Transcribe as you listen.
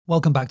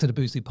Welcome back to the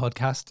Boostly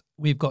podcast.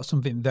 We've got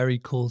something very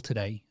cool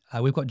today.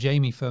 We've got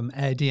Jamie from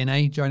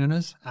Airdna joining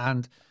us,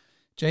 and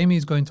Jamie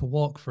is going to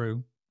walk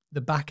through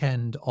the back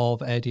end of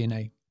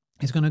Airdna.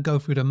 He's going to go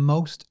through the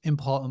most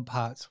important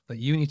parts that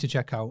you need to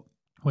check out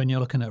when you're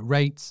looking at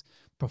rates,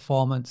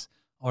 performance,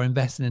 or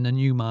investing in a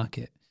new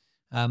market.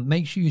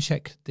 Make sure you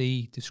check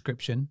the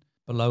description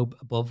below,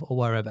 above, or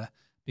wherever,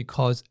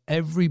 because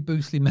every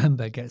Boostly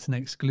member gets an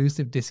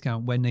exclusive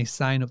discount when they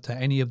sign up to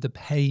any of the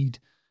paid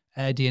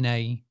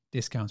Airdna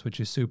discounts, which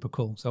is super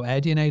cool. So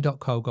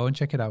airdna.co, go and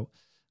check it out.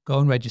 Go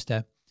and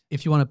register.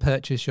 If you want to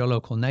purchase your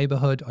local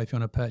neighborhood, or if you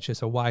want to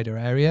purchase a wider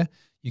area,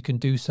 you can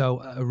do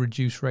so at a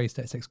reduced rate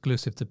that's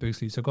exclusive to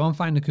Boostly. So go and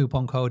find the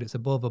coupon code. It's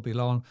above or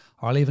below,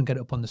 or I'll even get it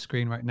up on the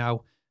screen right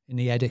now in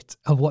the edit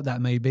of what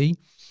that may be.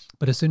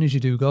 But as soon as you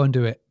do, go and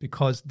do it,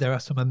 because there are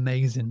some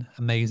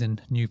amazing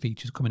new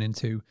features coming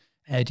into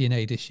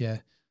Airdna this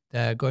year.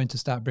 They're going to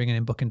start bringing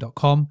in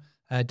booking.com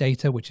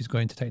data, which is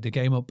going to take the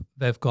game up.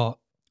 They've got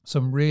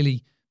some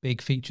really big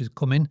features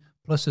coming.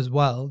 Plus as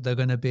well, they're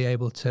going to be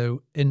able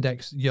to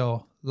index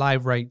your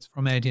live rates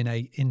from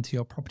Airdna into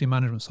your property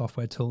management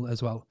software tool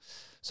as well.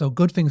 So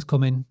good things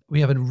coming. We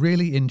have a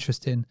really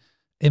interesting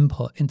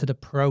input into the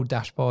pro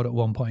dashboard at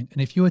one point.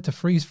 And if you were to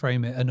freeze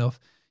frame it enough,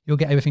 you'll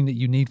get everything that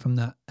you need from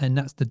that. And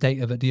that's the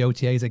data that the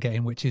OTAs are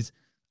getting, which is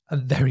a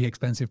very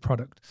expensive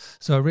product.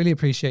 So I really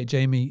appreciate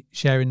Jamie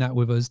sharing that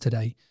with us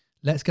today.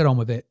 Let's get on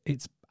with it.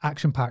 It's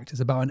action-packed.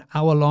 It's about an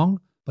hour long,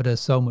 but there's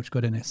so much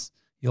goodness.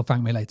 You'll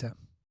thank me later.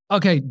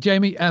 Okay,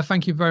 Jamie,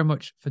 thank you very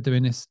much for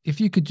doing this. If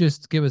you could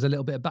just give us a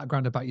little bit of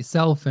background about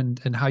yourself and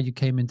how you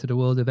came into the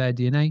world of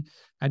Airdna.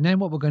 And then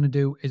what we're going to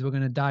do is we're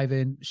going to dive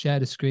in, share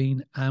the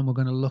screen, and we're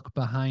going to look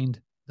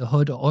behind the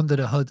hood or under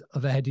the hood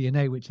of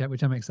Airdna, which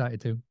I'm excited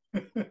to.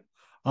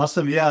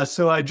 Awesome. Yeah.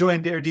 So I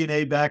joined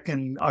Airdna back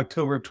in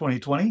October of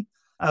 2020.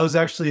 I was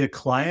actually a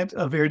client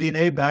of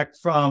Airdna back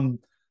from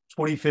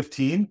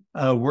 2015,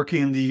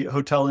 working in the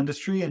hotel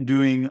industry and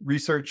doing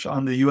research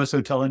on the U.S.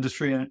 hotel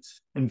industry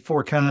and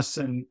forecasts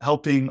and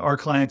helping our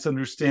clients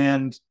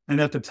understand.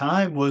 And at the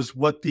time was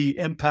what the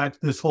impact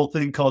this whole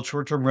thing called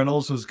short-term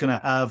rentals was going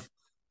to have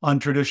on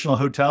traditional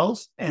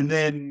hotels. And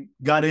then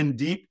got in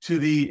deep to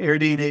the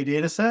Airdna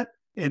data set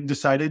and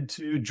decided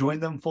to join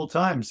them full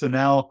time. So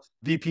now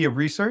VP of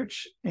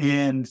research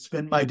and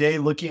spend my day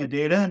looking at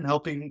data and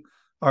helping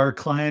our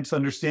clients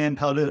understand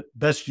how to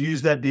best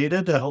use that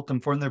data to help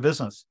inform their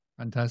business.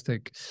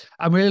 Fantastic.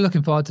 I'm really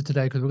looking forward to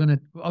today because we're going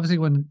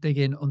to dig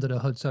in under the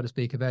hood, so to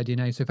speak, of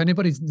Airdna. So if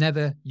anybody's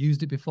never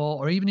used it before,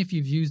 or even if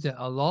you've used it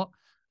a lot,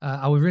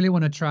 I would really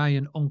want to try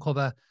and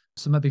uncover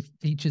some maybe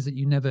features that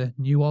you never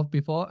knew of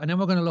before. And then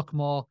we're going to look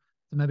more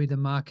to maybe the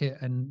market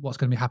and what's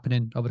going to be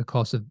happening over the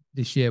course of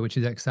this year, which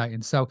is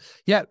exciting. So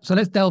yeah, so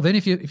let's delve in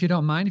if you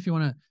don't mind, if you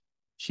want to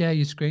share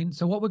your screen.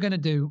 So what we're going to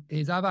do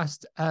is I've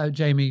asked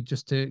Jamie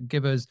just to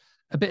give us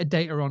a bit of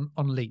data on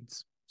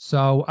leads.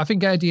 So I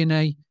think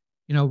Airdna,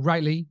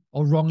 rightly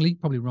or wrongly,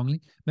 probably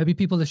wrongly, maybe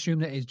people assume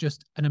that it's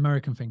just an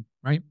American thing,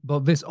 right?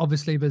 But this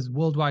obviously there's a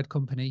worldwide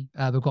company.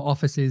 They've got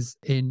offices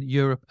in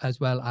Europe as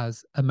well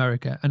as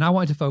America. And I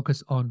wanted to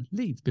focus on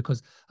leads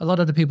because a lot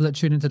of the people that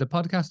tune into the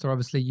podcast are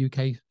obviously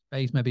UK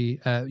based, maybe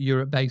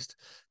Europe based.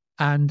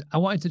 And I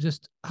wanted to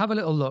just have a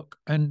little look.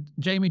 And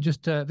Jamie, this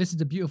is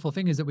the beautiful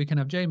thing, is that we can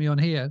have Jamie on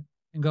here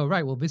and go,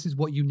 right, well, this is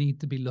what you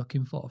need to be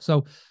looking for.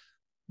 So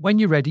when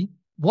you're ready,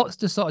 what's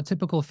the sort of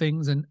typical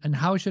things and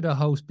how should a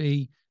host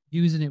be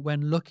using it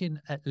when looking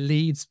at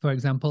leads, for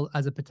example,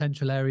 as a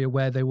potential area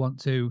where they want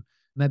to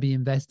maybe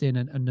invest in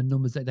and the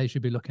numbers that they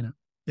should be looking at?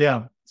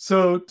 Yeah.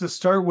 So to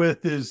start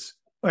with is,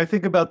 I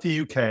think about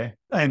the UK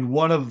and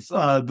one of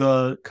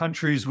the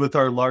countries with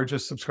our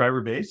largest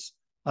subscriber base.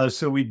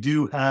 So we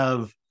do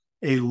have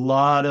a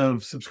lot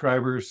of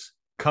subscribers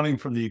coming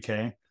from the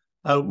UK.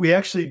 We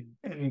actually,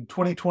 in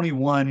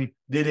 2021,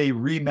 did a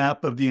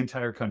remap of the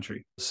entire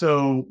country.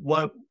 So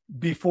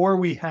before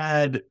we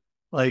had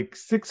like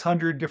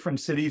 600 different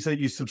cities that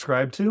you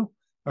subscribe to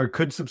or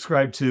could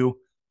subscribe to,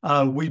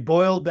 we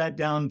boiled that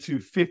down to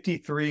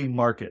 53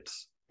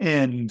 markets.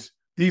 And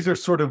these are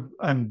sort of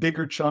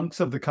bigger chunks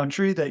of the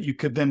country that you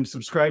could then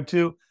subscribe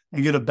to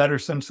and get a better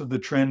sense of the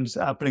trends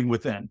happening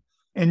within.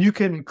 And you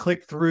can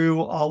click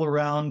through all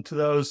around to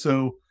those.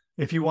 So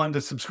if you wanted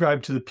to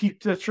subscribe to the Peak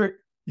District,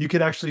 you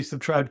could actually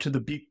subscribe to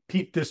the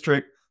Peak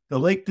District, the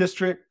Lake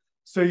District.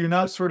 So you're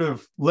not sort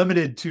of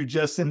limited to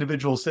just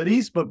individual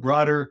cities, but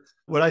broader,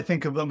 what I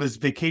think of them as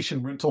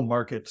vacation rental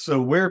markets.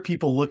 So where are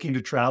people looking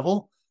to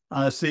travel?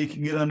 So you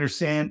can get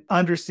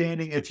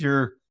understanding if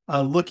you're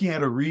looking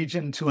at a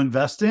region to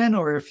invest in,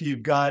 or if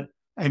you've got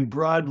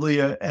broadly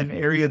an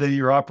area that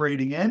you're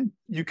operating in,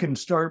 you can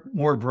start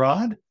more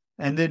broad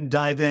and then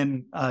dive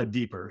in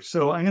deeper.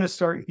 So I'm going to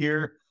start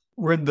here.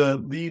 We're in the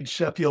Leeds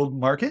Sheffield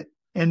market,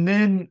 and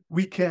then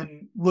we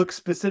can look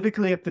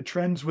specifically at the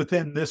trends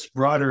within this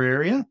broader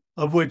area,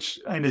 of which,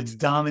 and it's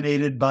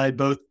dominated by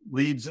both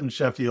Leeds and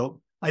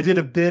Sheffield. I did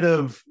a bit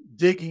of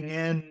digging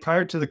in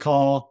prior to the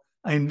call,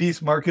 and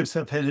these markets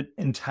have had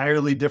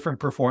entirely different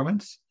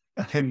performance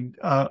and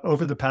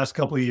over the past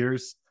couple of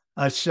years.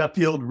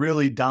 Sheffield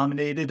really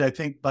dominated, I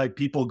think, by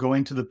people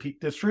going to the Peak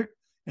District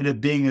and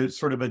it being a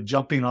sort of a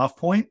jumping off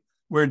point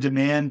where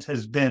demand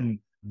has been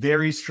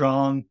very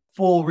strong,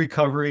 full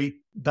recovery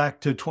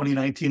back to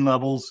 2019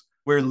 levels,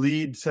 where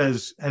Leeds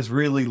has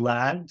really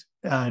lagged.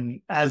 And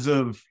as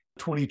of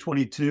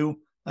 2022,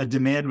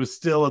 demand was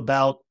still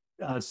about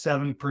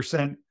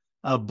 7%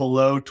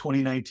 below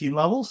 2019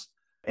 levels.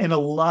 And a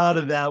lot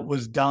of that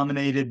was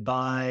dominated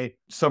by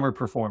summer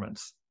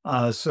performance.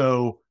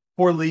 So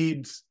for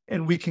Leeds,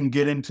 and we can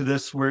get into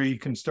this where you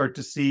can start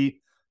to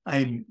see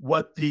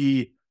what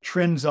the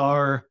trends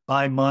are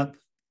by month.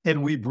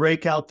 And we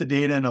break out the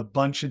data in a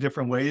bunch of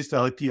different ways to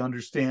help you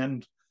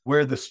understand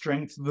where the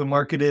strength of the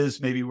market is,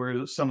 maybe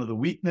where some of the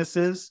weakness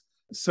is.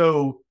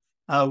 So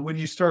when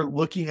you start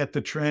looking at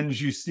the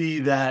trends, you see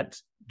that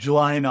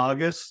July and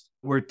August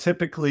were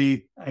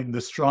typically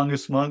the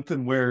strongest month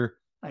and where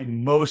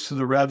most of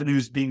the revenue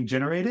is being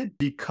generated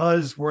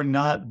because we're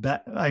not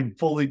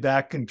fully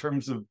back in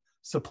terms of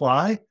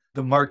supply.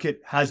 The market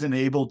hasn't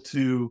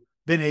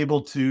been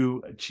able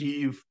to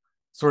achieve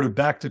sort of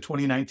back to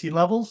 2019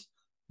 levels.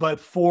 But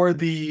for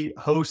the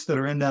hosts that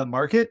are in that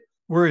market,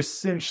 we're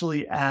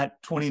essentially at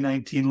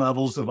 2019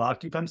 levels of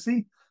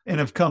occupancy and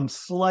have come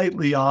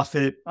slightly off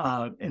it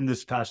in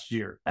this past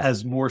year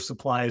as more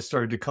supply has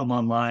started to come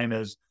online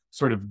as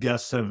sort of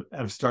guests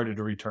have started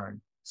to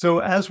return. So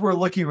as we're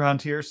looking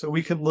around here, so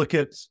we can look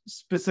at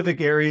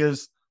specific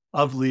areas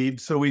of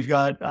Leeds. So we've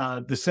got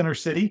the center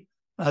city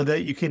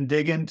that you can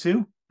dig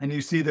into. And you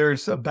see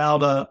there's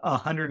about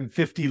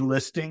 150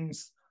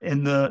 listings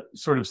in the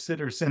sort of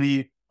center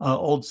city,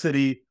 old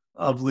city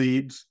of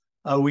Leeds.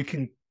 We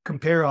can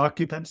compare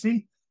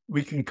occupancy.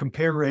 We can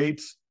compare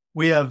rates.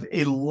 We have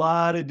a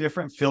lot of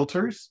different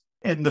filters.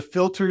 And the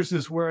filters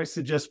is where I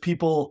suggest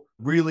people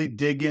really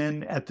dig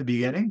in at the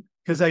beginning,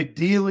 because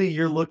ideally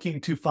you're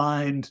looking to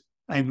find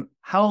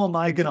how am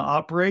I going to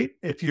operate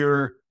if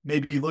you're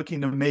maybe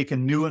looking to make a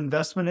new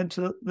investment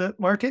into the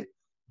market,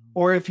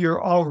 or if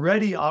you're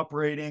already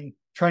operating,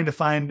 trying to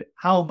find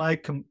how am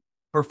I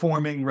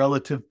performing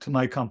relative to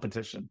my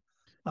competition.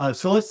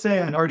 So let's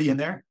say I'm already in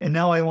there, and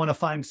now I want to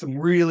find some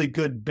really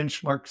good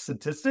benchmark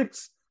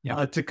statistics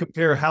to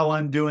compare how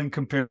I'm doing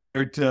compared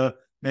to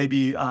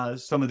maybe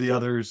some of the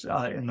others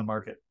in the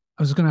market.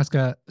 I was just going to ask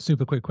a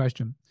super quick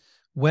question.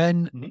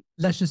 When,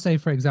 let's just say,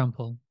 for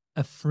example,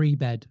 a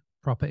 3-bed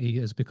property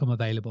has become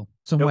available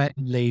somewhere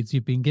in Leeds,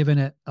 you've been given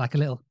it like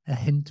a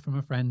hint from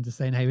a friend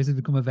saying, hey, this has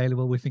become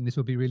available. We think this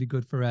would be really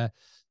good for a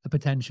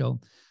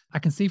potential. I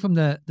can see from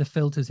the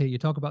filters here, you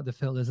talk about the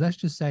filters. Let's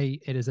just say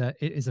it is a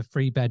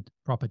 3-bed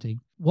property.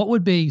 What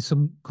would be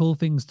some cool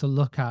things to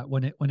look at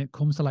when it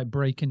comes to like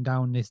breaking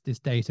down this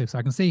data? So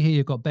I can see here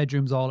you've got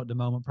bedrooms all at the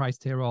moment,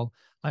 priced here all.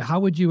 Like how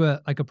would you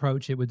like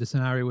approach it with the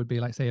scenario would be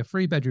like, say a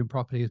 3-bedroom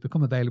property has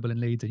become available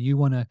in Leeds and you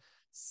want to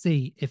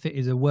see if it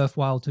is a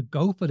worthwhile to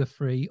go for the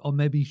 3, or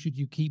maybe should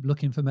you keep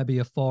looking for maybe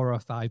a 4 or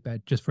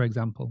 5-bed, just for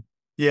example?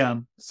 Yeah.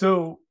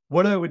 So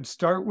what I would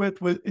start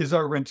with is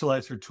our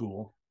Rentalizer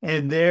tool.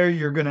 And there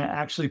you're going to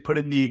actually put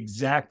in the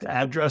exact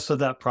address of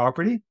that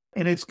property,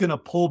 and it's going to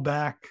pull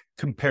back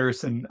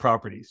comparison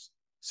properties.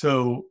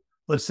 So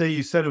let's say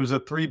you said it was a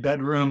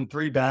 3-bedroom,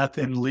 3-bath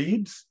in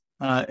Leeds,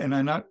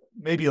 and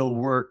maybe it'll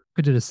work.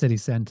 Could do the city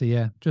center,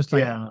 yeah. Just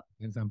like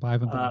example.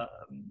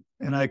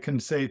 And I can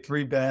say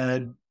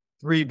 3-bed,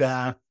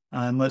 3-bath,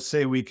 and let's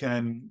say we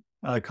can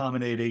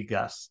accommodate 8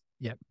 guests.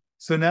 Yep.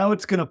 So now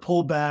it's going to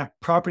pull back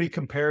property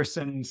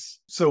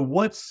comparisons. So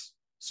what's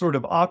sort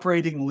of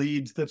operating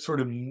Leads that sort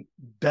of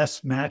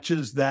best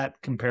matches that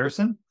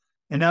comparison?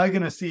 And now you're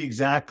going to see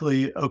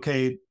exactly,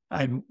 okay,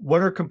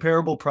 what are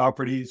comparable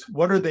properties?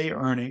 What are they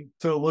earning?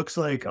 So it looks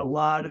like a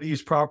lot of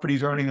these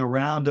properties earning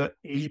around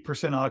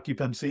 80%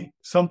 occupancy.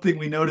 Something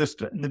we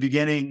noticed in the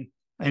beginning,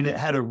 and it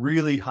had a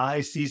really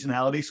high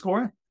seasonality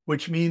score,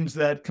 which means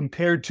that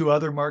compared to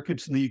other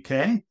markets in the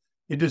UK,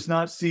 it does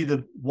not see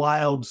the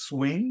wild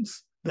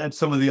swings that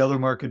some of the other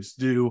markets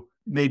do,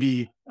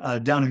 maybe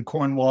down in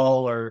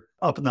Cornwall or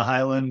up in the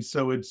Highlands.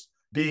 So it's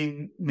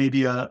being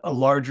maybe a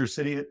larger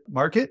city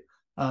market.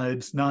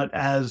 It's not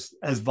as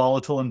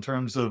volatile in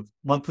terms of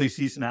monthly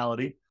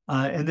seasonality.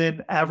 And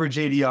then average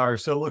ADR.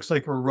 So it looks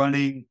like we're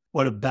running,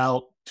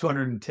 about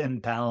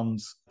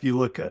 £210 if you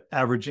look at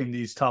averaging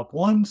these top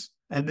ones.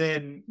 And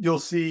then you'll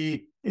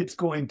see it's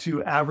going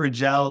to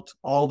average out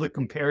all the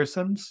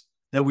comparisons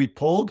that we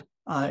pulled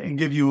and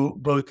give you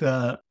both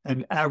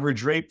an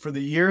average rate for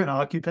the year and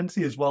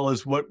occupancy, as well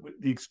as what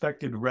the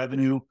expected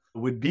revenue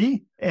would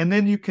be. And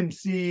then you can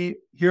see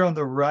here on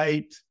the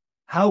right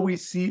how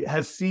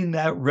has seen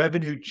that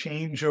revenue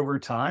change over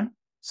time.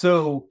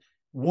 So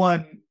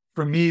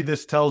for me,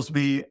 this tells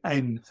me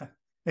in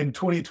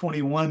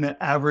 2021,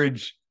 the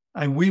average,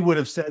 and we would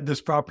have said this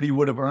property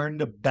would have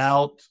earned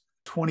about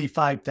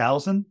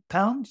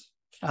 £25,000.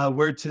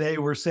 Where today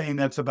we're saying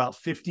that's about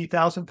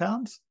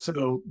 £50,000.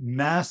 So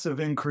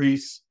massive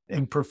increase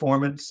in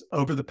performance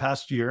over the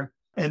past year.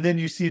 And then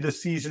you see the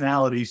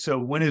seasonality. So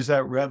when is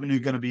that revenue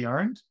going to be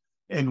earned?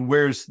 And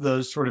where's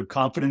the sort of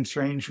confidence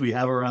range we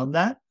have around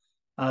that?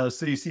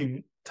 So you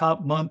see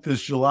top month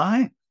is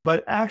July,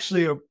 but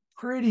actually a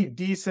pretty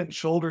decent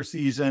shoulder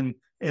season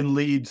in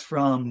leads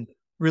from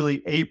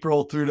really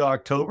April through to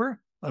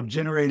October of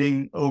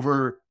generating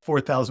over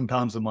 4,000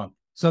 pounds a month.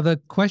 So the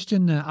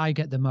question that I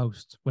get the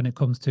most when it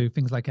comes to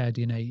things like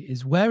Airdna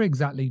is, where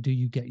exactly do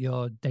you get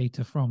your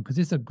data from? Because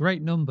it's a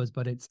great numbers,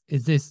 but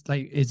is this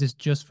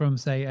just from,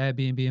 say,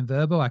 Airbnb and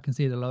Vrbo? I can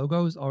see the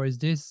logos, or is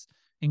this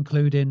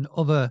including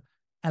other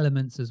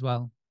elements as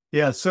well?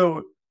 Yeah,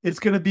 so it's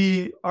going to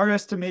be our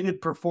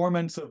estimated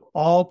performance of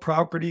all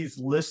properties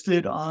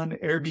listed on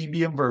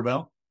Airbnb and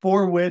Vrbo,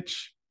 for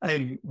which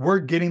we're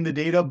getting the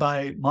data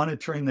by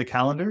monitoring the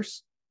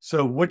calendars.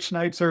 So which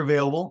nights are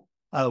available,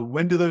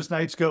 when do those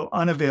nights go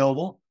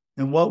unavailable,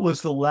 and what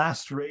was the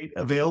last rate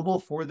available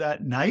for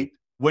that night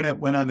when it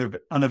went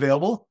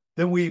unavailable.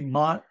 Then we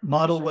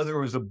model whether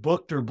it was a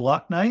booked or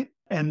blocked night,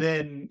 and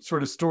then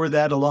sort of store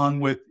that along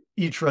with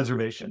each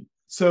reservation.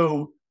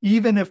 So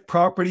even if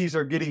properties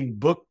are getting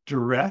booked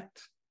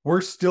direct,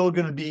 we're still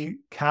going to be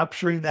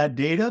capturing that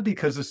data,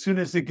 because as soon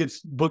as it gets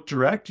booked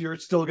direct, you're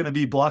still going to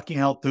be blocking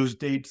out those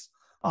dates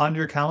on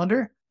your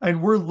calendar.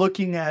 And we're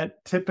looking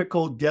at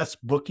typical guest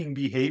booking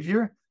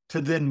behavior to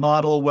then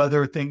model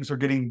whether things are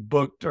getting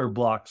booked or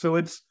blocked. So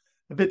if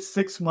it's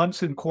 6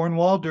 months in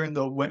Cornwall during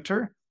the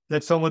winter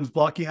that someone's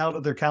blocking out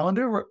of their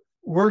calendar,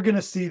 we're going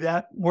to see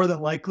that more than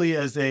likely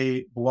as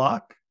a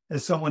block,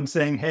 as someone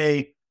saying,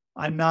 hey,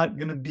 I'm not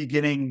going to be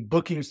getting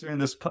bookings during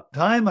this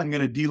time. I'm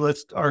going to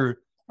delist or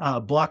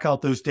block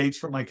out those dates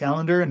from my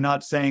calendar, and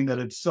not saying that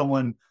it's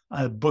someone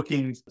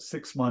booking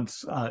 6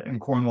 months in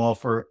Cornwall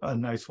for a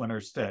nice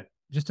winter stay.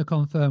 Just to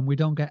confirm, we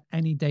don't get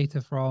any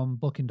data from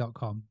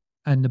booking.com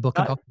and the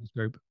booking documents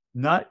group?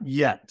 Not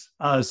yet.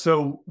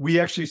 So we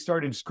actually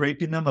started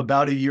scraping them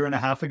about a year and a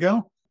half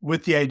ago,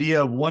 with the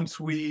idea of once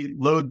we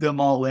load them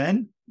all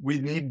in, we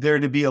need there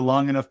to be a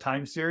long enough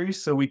time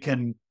series so we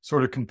can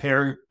sort of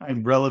compare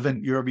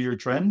relevant year-over-year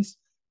trends.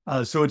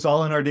 So it's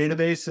all in our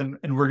database,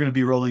 and we're going to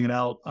be rolling it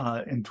out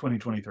in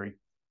 2023.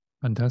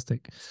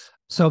 Fantastic.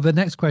 So the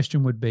next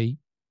question would be,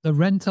 the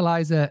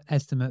rentalizer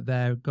estimate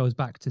there goes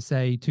back to,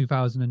 say,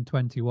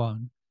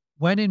 2021.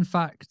 When in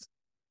fact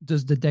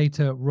does the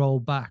data roll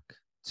back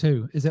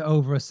to? Is it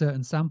over a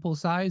certain sample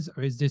size,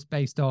 or is this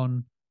based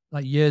on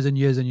like years and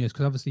years and years?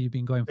 Because obviously you've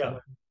been going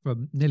for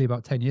nearly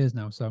about 10 years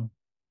now. So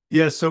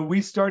yeah, so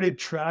we started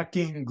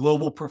tracking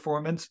global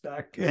performance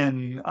back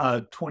in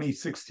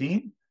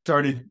 2016.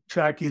 Started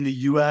tracking the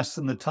US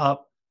and the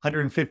top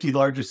 150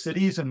 largest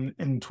cities in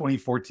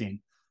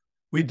 2014.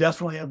 We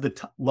definitely have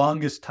the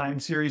longest time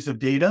series of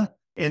data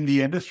in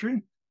the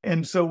industry.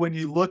 And so when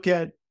you look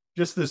at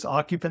just this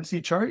occupancy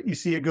chart, you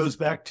see it goes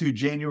back to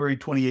January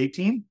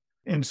 2018.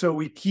 And so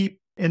we keep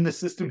in the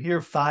system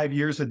here 5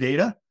 years of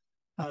data.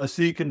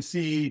 So you can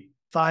see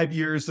 5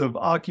 years of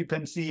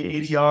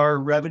occupancy,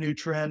 ADR, revenue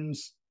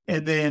trends.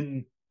 And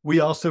then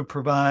we also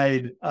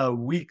provide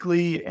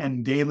weekly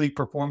and daily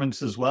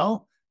performance as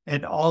well.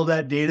 And all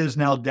that data is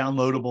now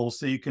downloadable.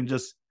 So you can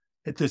just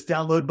hit this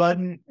download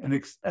button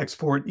and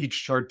export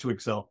each chart to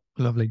Excel.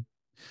 Lovely.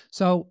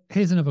 So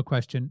here's another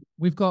question.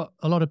 We've got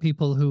a lot of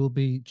people who will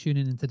be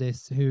tuning into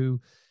this who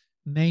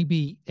may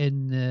be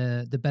in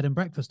the bed and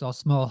breakfast or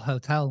small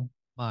hotel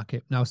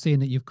market. Now, seeing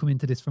that you've come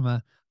into this from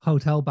a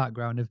hotel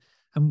background,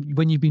 and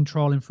when you've been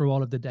trawling through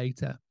all of the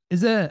data,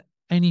 is there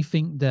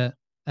anything that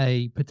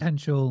a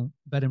potential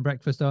bed and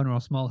breakfast owner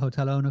or small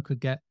hotel owner could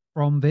get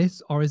from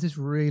this? Or is this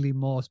really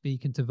more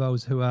speaking to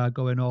those who are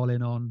going all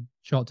in on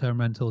short-term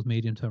rentals,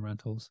 medium-term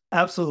rentals?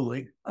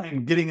 Absolutely.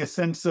 I'm getting a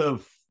sense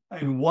of,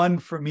 and one,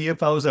 for me,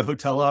 if I was a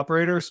hotel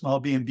operator, small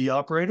B&B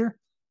operator,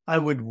 I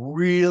would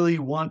really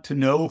want to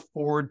know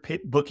forward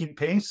booking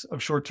pace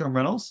of short-term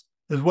rentals.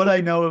 Because what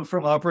I know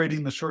from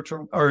operating the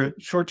short-term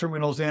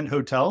rentals and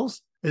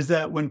hotels is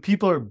that when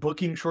people are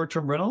booking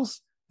short-term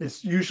rentals,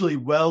 it's usually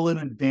well in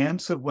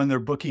advance of when they're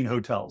booking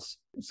hotels.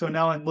 So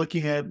now I'm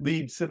looking at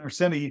Leeds Center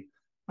City.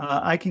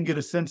 I can get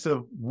a sense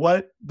of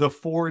what the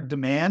forward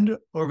demand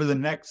over the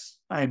next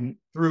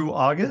through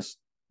August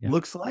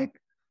looks like.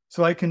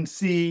 So I can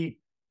see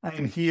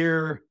and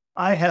hear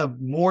I have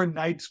more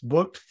nights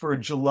booked for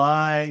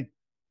July,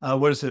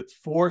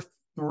 4th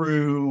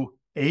through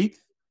 8th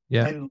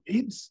in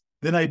Leeds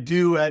than I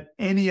do at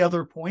any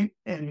other point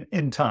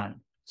in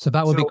time. So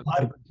that would be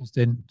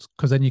interesting,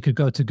 because then you could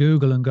go to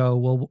Google and go,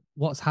 well,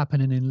 what's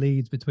happening in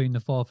Leeds between the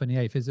 4th and the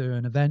 8th? Is there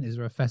an event? Is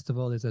there a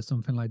festival? Is there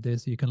something like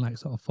this? You can like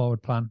sort of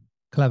forward plan.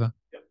 Clever.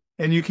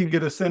 And you can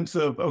get a sense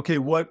of, okay,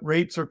 what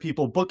rates are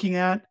people booking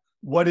at?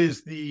 What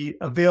is the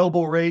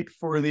available rate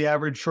for the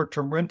average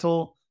short-term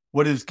rental?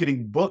 What is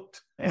getting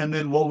booked? And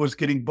then what was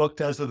getting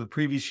booked as of the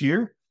previous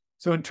year?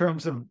 So in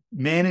terms of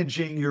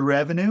managing your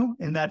revenue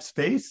in that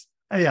space,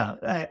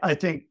 I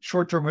think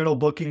short-term rental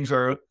bookings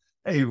are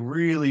a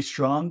really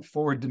strong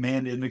forward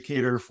demand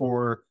indicator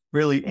for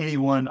really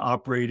anyone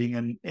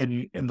operating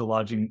in the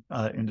lodging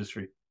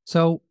industry.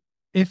 So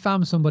if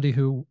I'm somebody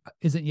who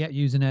isn't yet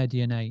using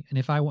AirDNA, and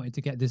if I wanted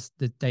to get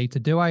the data,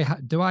 do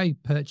I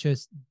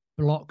purchase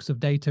blocks of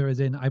data,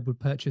 as in I would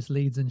purchase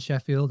Leeds and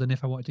Sheffield? And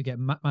if I wanted to get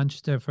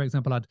Manchester, for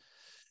example, I'd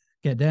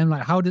get them?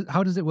 Like how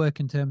does it work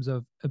in terms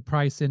of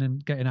pricing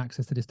and getting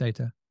access to this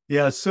data?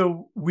 Yeah,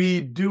 so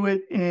we do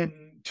it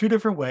in two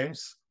different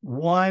ways.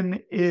 One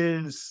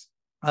is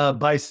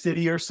by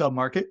city or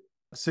submarket.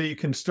 So you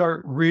can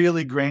start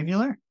really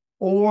granular,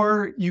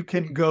 or you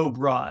can go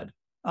broad.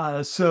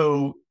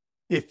 So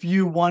if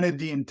you wanted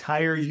the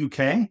entire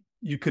UK,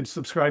 you could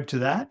subscribe to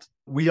that.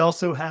 We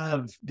also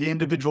have the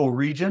individual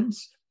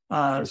regions.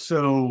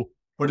 So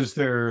what is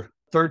there?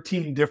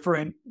 13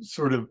 different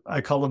sort of,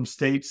 I call them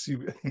states.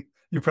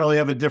 You probably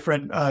have a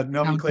different County,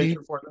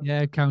 nomenclature for them.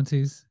 yeah,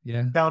 counties,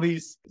 yeah.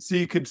 Counties. So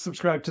you could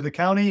subscribe to the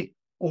county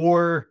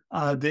or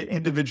the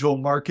individual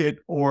market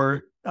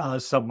or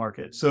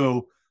submarket.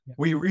 So Yeah.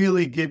 we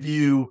really give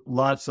you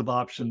lots of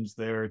options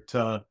there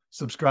to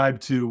subscribe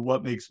to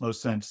what makes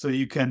most sense. So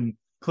you can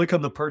click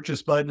on the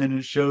purchase button and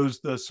it shows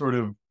the sort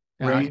of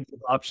range of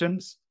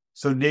options.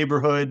 So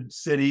neighborhood,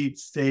 city,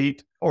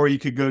 state, or you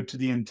could go to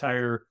the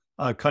entire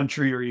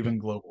country or even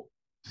global.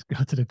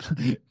 Go to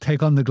the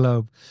take on the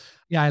globe.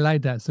 Yeah, I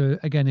like that. So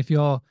again, if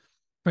you're,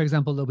 for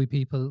example, there'll be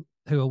people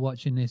who are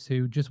watching this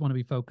who just want to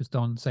be focused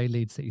on, say,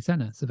 Leeds city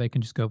centre, so they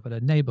can just go for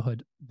the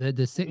neighbourhood.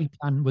 The city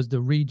plan was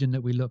the region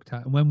that we looked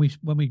at, and when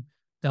we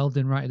delved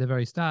in right at the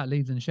very start,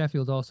 Leeds and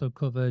Sheffield also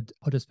covered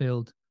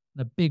Huddersfield,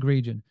 a big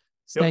region.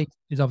 State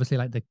is obviously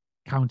like the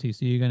county,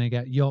 so you're going to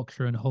get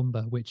Yorkshire and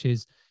Humber, which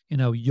is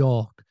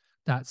York,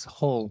 that's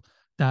Hull,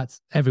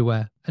 that's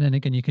everywhere, and then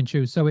again you can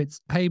choose. So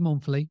it's pay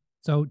monthly.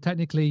 So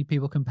technically,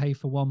 people can pay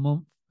for 1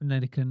 month and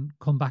then it can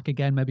come back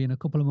again, maybe in a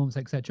couple of months,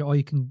 etc. Or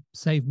you can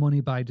save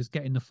money by just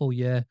getting the full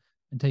year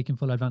and taking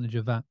full advantage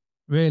of that.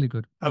 Really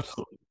good.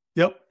 Absolutely.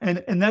 Yep.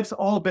 And that's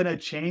all been a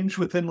change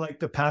within like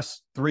the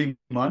past 3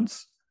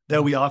 months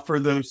that we offer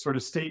those sort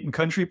of state and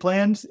country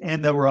plans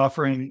and that we're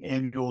offering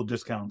annual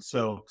discounts.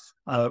 So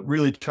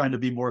really trying to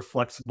be more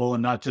flexible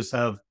and not just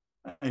have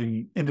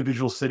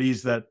individual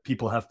cities that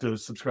people have to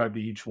subscribe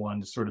to each one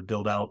to sort of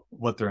build out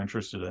what they're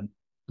interested in.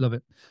 Love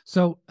it.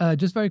 So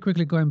just very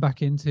quickly going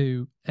back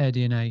into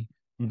Airdna,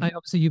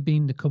 obviously you've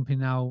been the company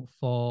now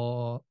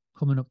for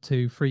coming up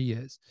to 3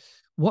 years.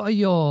 What are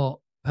your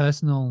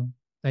personal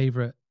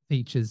favorite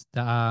features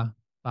that are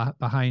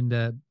behind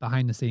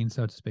the scenes,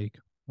 so to speak?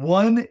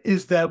 One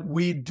is that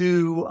we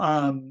do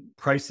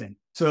pricing.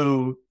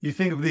 So you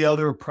think of the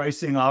other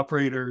pricing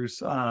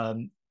operators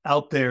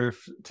out there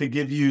to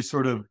give you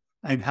sort of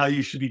and how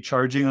you should be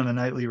charging on a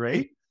nightly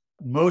rate.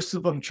 Most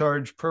of them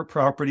charge per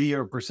property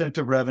or percent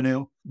of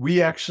revenue.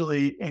 We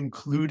actually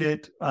include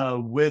it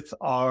with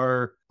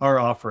our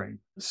offering.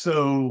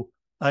 So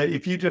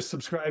if you just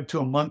subscribe to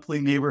a monthly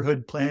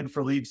neighborhood plan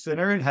for Leeds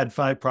Center and had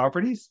 5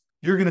 properties,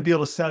 you're going to be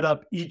able to set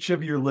up each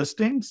of your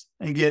listings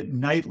and get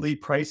nightly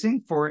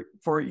pricing for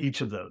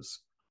each of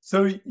those.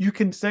 So you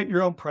can set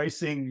your own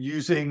pricing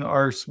using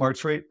our Smart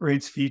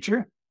Rates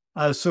feature.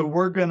 So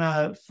we're going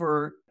to,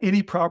 for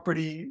any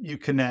property you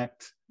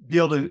connect, be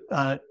able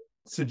to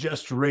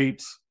suggest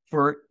rates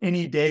for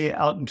any day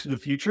out into the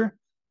future.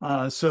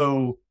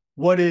 So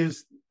what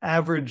is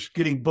average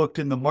getting booked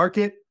in the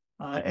market?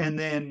 And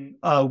then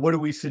what do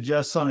we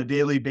suggest on a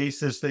daily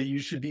basis that you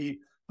should be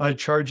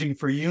charging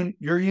for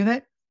your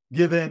unit,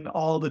 given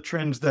all the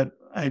trends that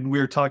we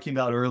were talking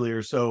about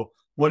earlier. So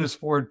what is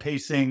forward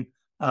pacing?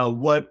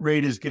 What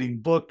rate is getting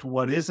booked?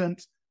 What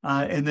isn't?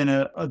 And then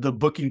the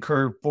booking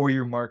curve for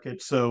your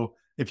market. So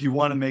if you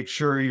want to make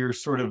sure you're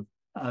sort of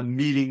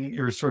meeting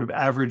your sort of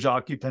average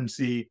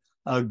occupancy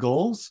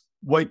goals,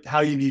 how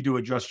you need to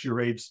adjust your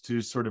rates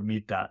to sort of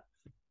meet that.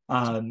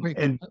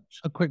 And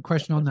a quick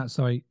question on that,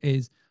 sorry,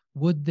 is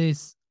would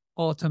this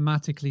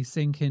automatically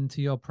sync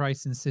into your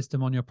pricing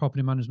system on your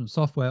property management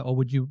software, or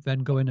would you then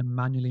go in and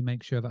manually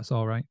make sure that's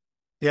all right?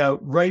 Yeah,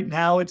 right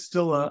now it's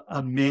still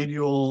a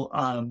manual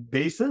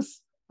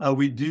basis.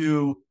 We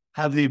do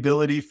have the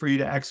ability for you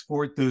to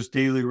export those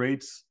daily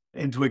rates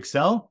into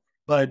Excel,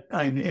 but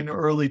in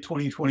early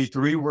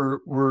 2023, we're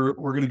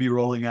going to be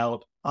rolling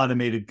out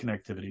automated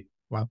connectivity.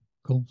 Wow,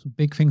 cool. So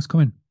big things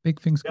coming.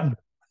 Big things coming.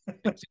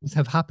 Big things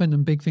have happened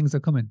and big things are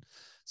coming.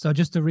 So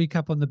just to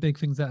recap on the big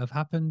things that have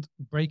happened,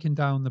 breaking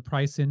down the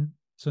pricing.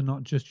 So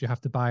not just you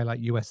have to buy like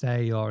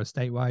USA or a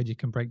statewide, you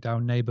can break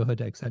down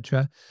neighborhood,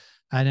 etc.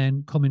 And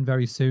then coming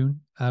very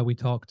soon, we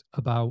talked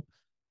about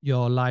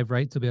your live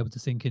rate to be able to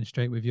sync in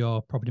straight with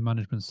your property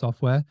management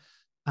software.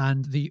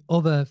 And the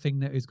other thing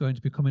that is going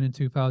to be coming in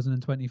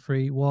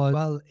 2023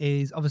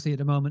 is obviously at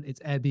the moment it's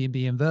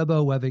Airbnb and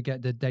Verbo where they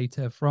get the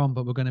data from,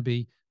 but we're going to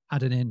be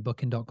adding in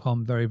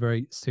booking.com very,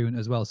 very soon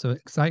as well. So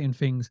exciting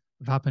things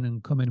have happened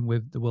and coming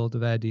with the world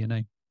of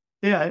Airdna.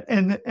 Yeah,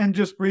 and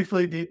just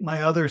briefly,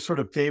 my other sort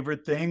of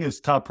favorite thing is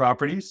top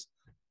properties.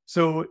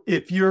 So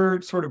if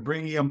you're sort of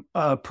bringing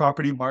a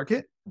property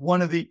market,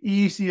 one of the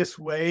easiest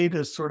way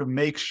to sort of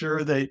make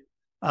sure that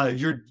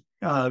you're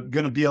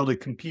going to be able to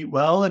compete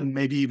well and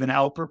maybe even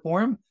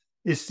outperform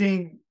is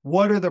seeing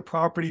what are the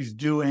properties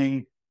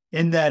doing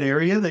in that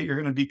area that you're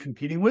going to be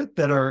competing with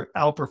that are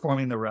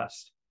outperforming the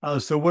rest.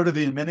 So what are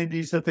the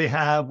amenities that they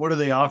have? What are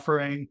they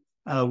offering?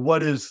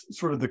 What is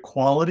sort of the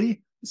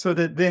quality? So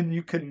that then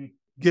you can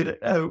get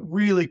a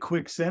really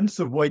quick sense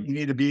of what you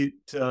need to be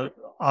to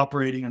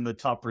operating in the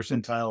top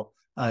percentile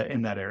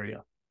in that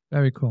area.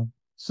 Very cool.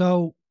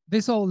 So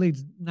this all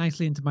leads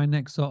nicely into my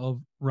next sort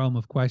of realm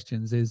of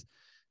questions is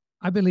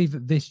I believe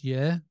that this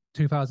year,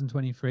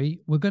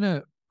 2023, we're going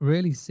to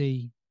really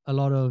see a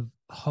lot of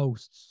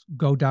hosts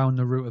go down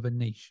the route of a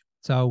niche.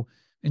 So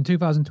in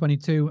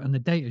 2022, and the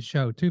data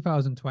show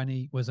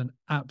 2020 was an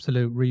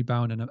absolute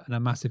rebound and a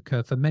massive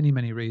curve for many,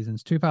 many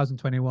reasons.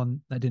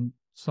 2021, that didn't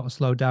sort of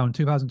slow down.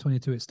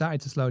 2022, it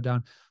started to slow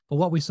down. But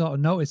what we sort of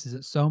noticed is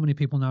that so many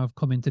people now have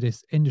come into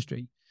this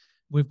industry.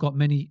 We've got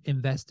many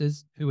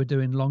investors who are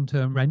doing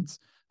long-term rents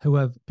who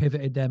have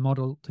pivoted their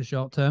model to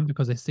short term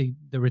because they see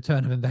the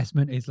return of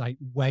investment is like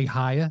way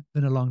higher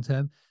than a long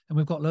term. And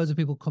we've got loads of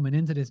people coming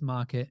into this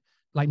market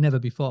like never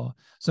before.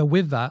 So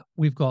with that,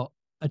 we've got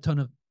a ton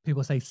of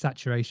people say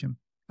saturation.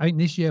 I think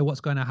this year what's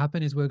going to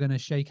happen is we're going to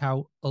shake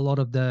out a lot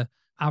of the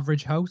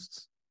average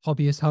hosts,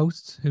 hobbyist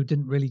hosts who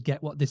didn't really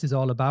get what this is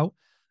all about.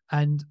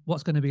 And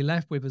what's going to be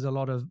left with is a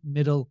lot of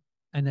middle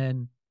and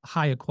then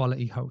higher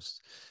quality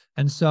hosts.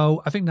 And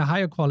so I think the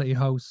higher quality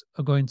hosts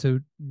are going to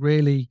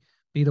really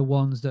be the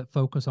ones that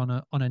focus on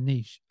a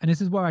niche. And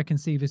this is where I can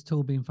see this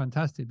tool being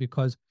fantastic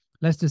because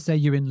let's just say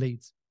you're in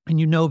Leeds and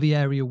you know the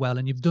area well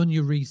and you've done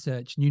your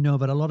research and you know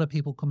that a lot of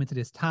people come into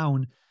this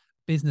town,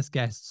 business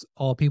guests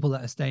or people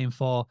that are staying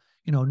for,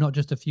 not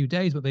just a few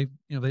days, but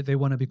they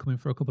want to be coming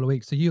for a couple of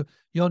weeks. So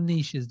your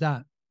niche is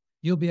that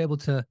you'll be able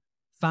to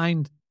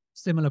find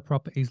similar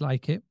properties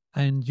like it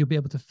and you'll be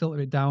able to filter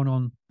it down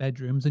on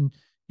bedrooms and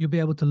you'll be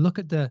able to look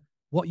at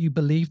what you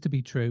believe to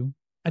be true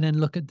and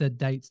then look at the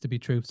dates to be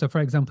true. So for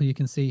example, you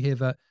can see here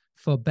that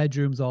for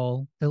bedrooms,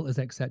 all filters,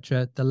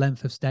 etc., the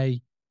length of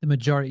stay, the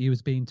majority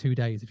was being 2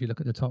 days. If you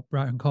look at the top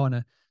right hand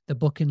corner, the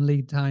booking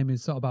lead time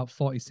is sort of about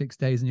 46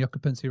 days and the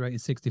occupancy rate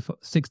is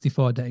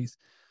 64 days.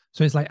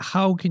 So it's like,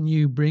 how can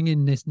you bring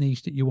in this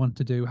niche that you want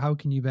to do? How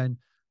can you then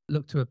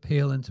look to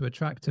appeal and to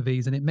attract to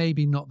these? And it may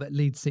be not that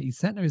Leeds City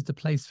Centre is the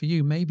place for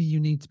you. Maybe you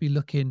need to be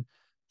looking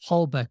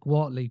Holbeck,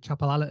 Whartley,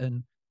 Chapel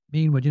Allerton,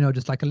 Meanwood,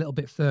 just like a little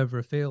bit further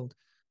afield.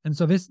 And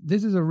so this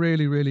is a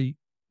really, really,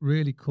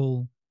 really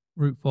cool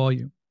route for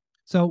you.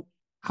 So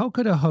how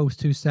could a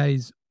host who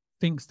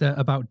thinks that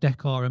about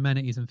decor,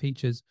 amenities and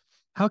features,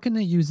 how can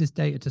they use this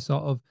data to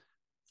sort of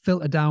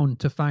filter down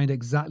to find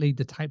exactly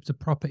the types of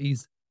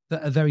properties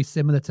that are very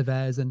similar to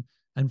theirs and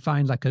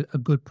find like a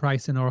good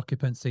pricing or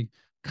occupancy?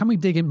 Can we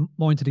dig in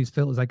more into these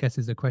filters, I guess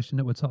is the question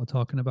that we're sort of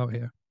talking about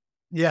here.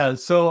 Yeah,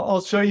 so I'll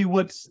show you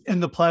what's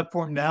in the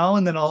platform now,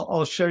 and then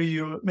I'll show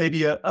you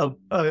maybe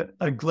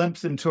a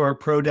glimpse into our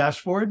pro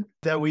dashboard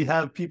that we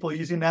have people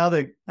using now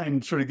that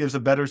and sort of gives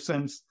a better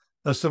sense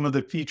of some of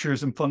the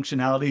features and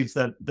functionalities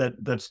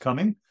that's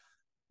coming.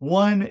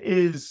 One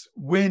is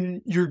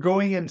when you're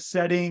going and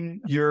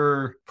setting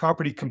your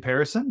property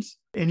comparisons,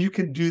 and you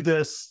can do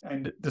this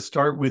and to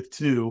start with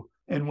too.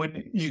 And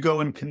when you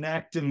go and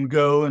connect and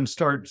go and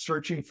start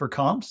searching for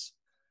comps,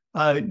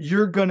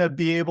 you're going to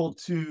be able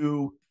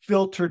to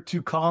filter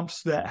to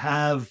comps that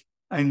have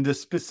and the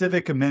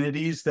specific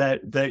amenities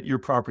that your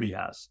property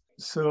has.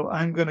 So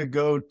I'm going to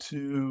go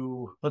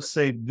to, let's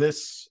say,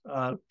 this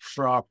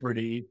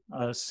property,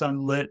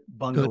 sunlit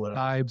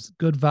bungalow.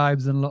 Good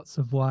vibes and lots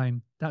of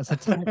wine. That's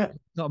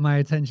got my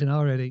attention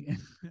already.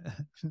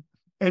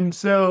 And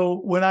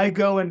so when I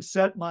go and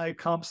set my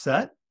comp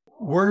set,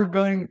 we're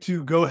going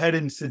to go ahead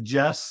and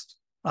suggest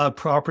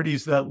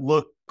properties that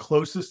look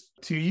closest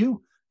to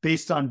you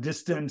based on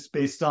distance,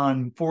 based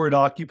on forward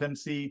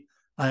occupancy,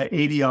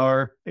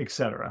 ADR,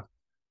 etc.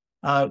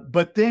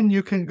 But then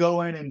you can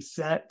go in and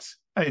set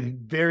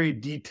very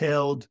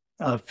detailed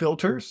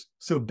filters.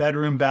 So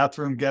bedroom,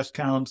 bathroom, guest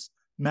counts,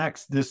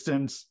 max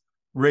distance,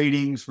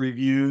 ratings,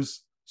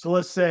 reviews. So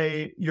let's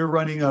say you're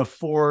running a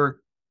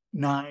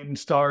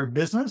 4.9-star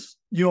business.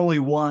 You only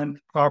want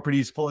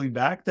properties pulling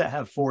back that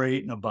have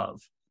 4.8 and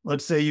above.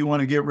 Let's say you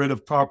want to get rid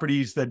of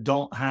properties that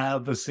don't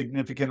have a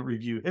significant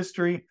review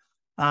history.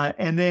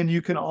 And then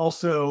you can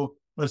also,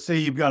 let's say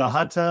you've got a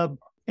hot tub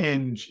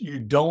and you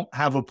don't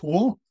have a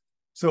pool.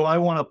 So I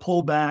want to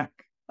pull back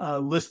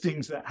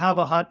listings that have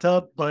a hot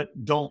tub but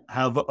don't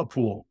have a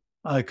pool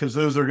because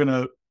those are going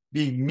to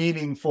be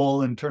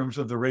meaningful in terms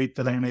of the rate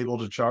that I'm able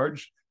to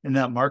charge in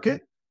that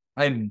market.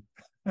 I'm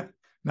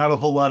not a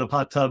whole lot of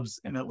hot tubs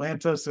in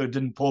Atlanta, so it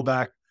didn't pull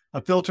back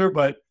a filter,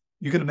 but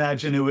you can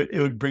imagine it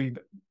would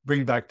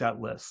bring back that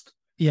list.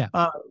 Yeah.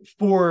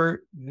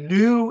 For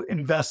new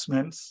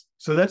investments,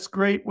 so that's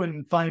great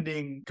when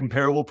finding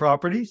comparable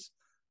properties.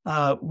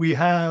 We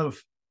have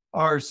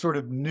our sort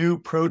of new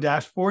pro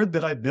dashboard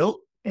that I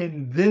built,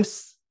 and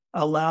this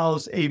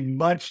allows a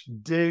much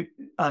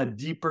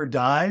deeper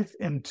dive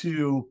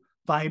into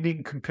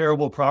finding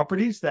comparable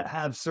properties that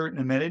have certain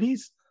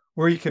amenities,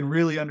 where you can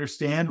really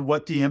understand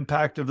what the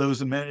impact of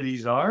those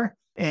amenities are.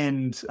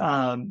 And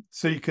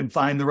so you can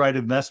find the right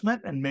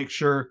investment and make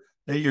sure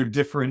that you're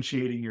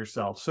differentiating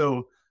yourself.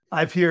 So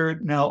I've here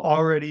now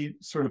already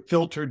sort of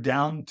filtered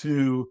down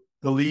to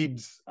the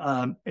Leeds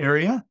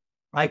area.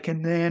 I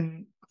can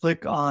then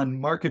click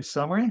on market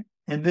summary,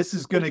 and this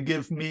is going to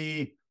give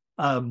me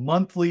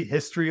monthly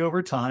history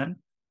over time.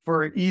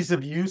 For ease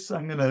of use,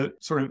 I'm going to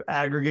sort of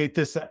aggregate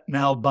this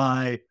now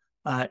by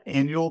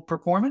annual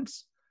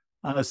performance.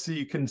 So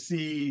you can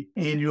see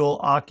annual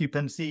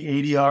occupancy,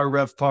 ADR,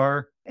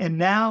 RevPAR. And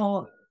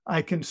now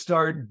I can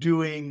start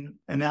doing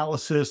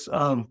analysis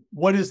of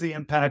what is the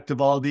impact of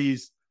all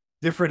these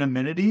different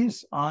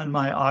amenities on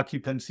my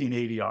occupancy and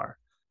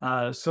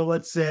ADR. So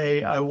let's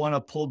say I want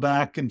to pull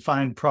back and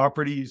find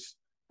properties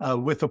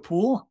with a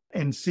pool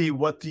and see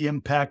what the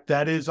impact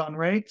that is on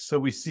rates. So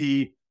we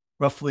see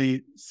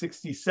roughly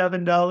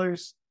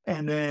 $67.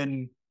 And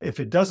then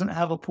if it doesn't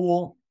have a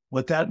pool,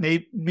 what that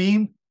may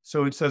mean.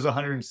 So it says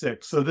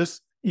 106. So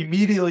this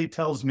immediately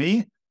tells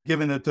me,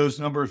 given that those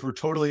numbers were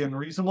totally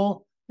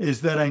unreasonable, is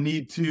that I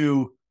need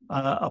to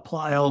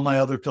apply all my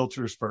other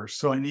filters first.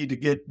 So I need to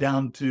get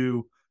down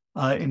to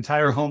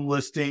entire home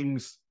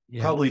listings,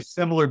 probably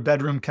similar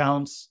bedroom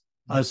counts.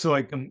 So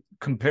I can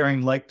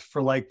comparing like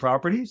for like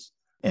properties.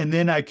 And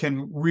then I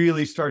can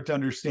really start to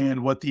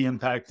understand what the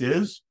impact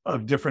is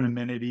of different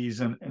amenities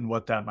and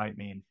what that might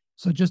mean.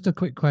 So just a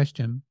quick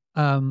question.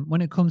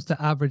 When it comes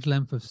to average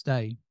length of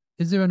stay,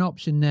 is there an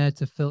option there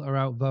to filter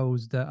out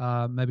those that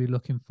are maybe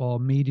looking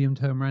for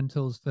medium-term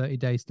rentals,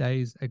 30-day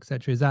stays,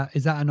 etc.?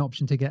 Is that an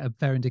option to get a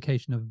fair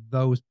indication of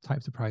those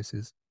types of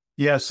prices?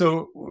 Yeah,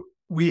 so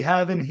we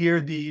have in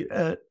here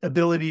the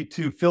ability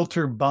to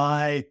filter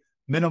by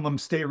minimum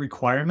stay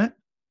requirement.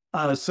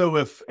 So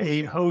if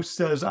a host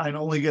says, I'm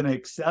only going to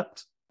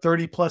accept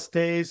 30 plus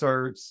days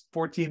or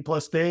 14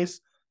 plus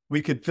days,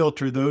 we could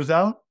filter those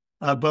out.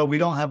 But we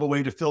don't have a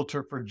way to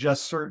filter for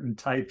just certain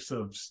types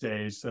of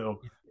stays.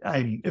 So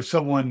if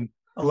someone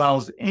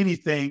allows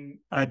anything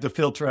to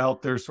filter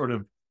out their sort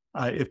of,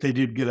 if they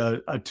did get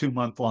a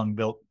 2-month long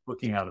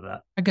booking out of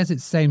that. I guess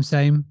it's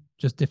same,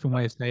 just different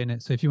way of saying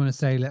it. So if you want to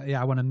say,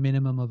 yeah, I want a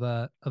minimum of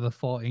a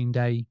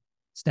 14-day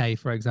stay,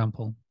 for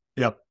example.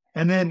 Yep.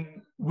 And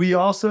then we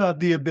also have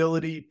the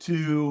ability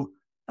to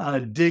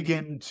dig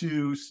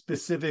into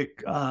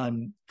specific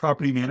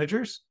property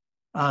managers.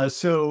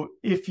 So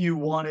if you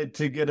wanted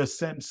to get a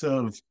sense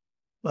of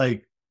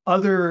like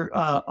other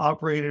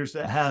operators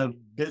that have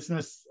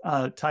business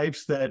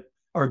types that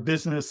are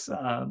business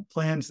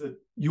plans that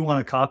you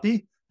want to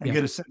copy and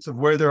get a sense of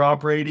where they're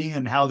operating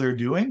and how they're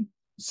doing.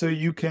 So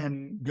you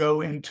can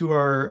go into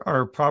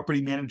our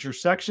property manager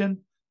section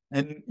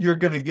and you're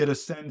going to get a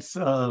sense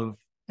of,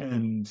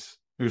 and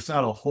there's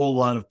not a whole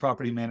lot of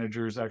property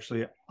managers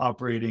actually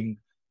operating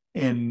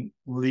in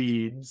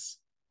Leeds.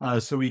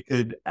 So we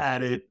could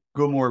add it,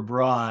 go more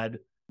broad,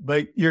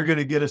 but you're going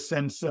to get a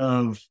sense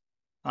of,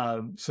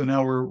 so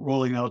now we're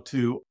rolling out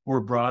to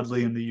more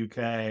broadly in the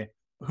UK,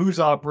 who's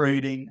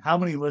operating, how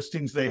many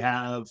listings they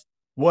have,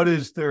 what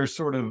is their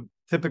sort of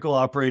typical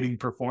operating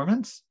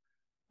performance.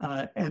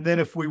 And then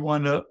if we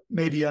want to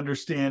maybe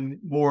understand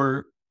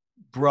more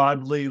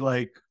broadly,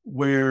 like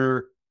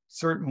where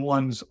certain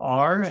ones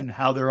are and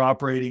how they're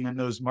operating in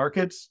those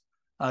markets,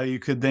 you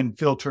could then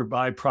filter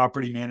by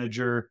property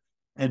manager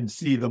and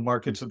see the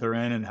markets that they're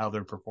in and how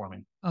they're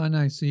performing. Oh,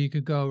 nice. So you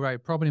could go,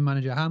 right, property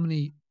manager, how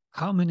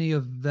many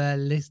of their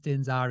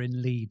listings are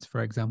in Leeds,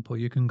 for example?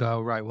 You can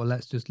go, right, well,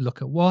 let's just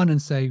look at one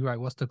and say, right,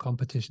 what's the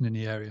competition in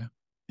the area?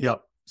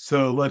 Yep.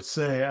 So let's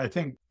say, I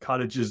think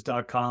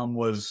cottages.com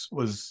was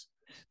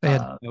they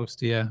had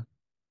most,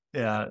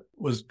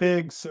 was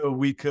big. So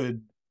we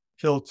could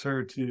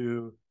filter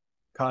to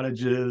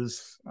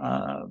cottages.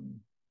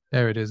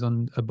 There it is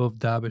on above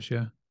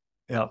Derbyshire.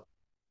 Yep.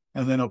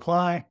 And then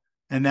apply.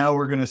 And now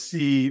we're going to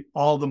see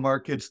all the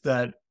markets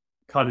that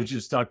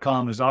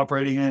cottages.com is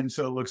operating in.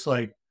 So it looks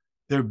like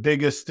their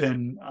biggest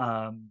and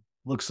over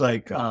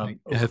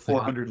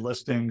 400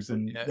 listings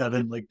in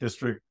Devon, Lake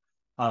District,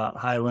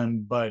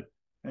 Highland,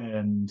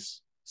 and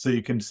so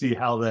you can see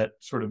how that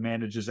sort of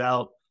manages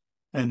out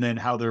and then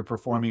how they're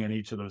performing in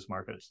each of those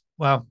markets.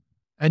 Wow.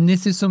 And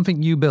this is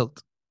something you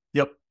built?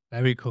 Yep.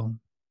 Very cool.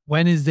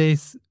 When is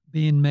this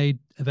being made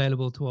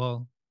available to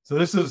all? So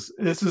this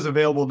is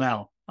available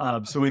now.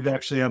 So we've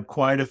actually have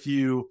quite a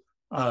few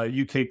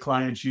UK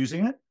clients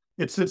using it.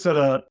 It sits at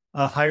a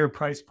higher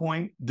price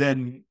point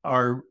than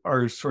our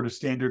sort of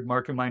standard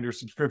Market Minder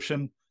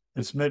subscription.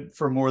 It's meant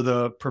for more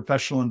the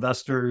professional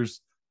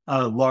investors,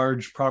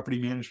 large property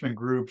management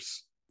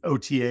groups,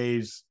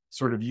 OTAs,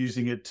 sort of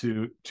using it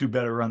to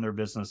better run their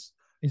business.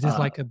 Is this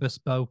like a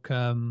bespoke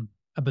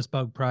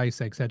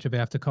price, etc.? They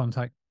have to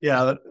contact.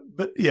 Yeah,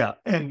 but yeah,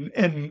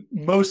 and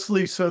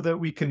mostly so that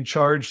we can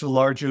charge the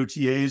large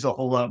OTAs a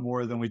whole lot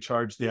more than we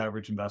charge the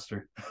average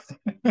investor.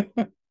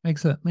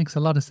 Makes a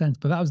lot of sense.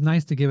 But that was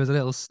nice to give us a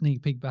little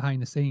sneak peek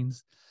behind the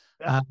scenes.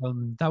 Yeah.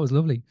 That was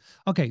lovely.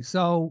 Okay,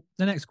 so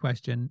the next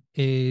question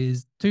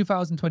is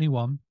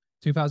 2021,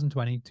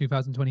 2020,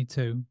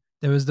 2022.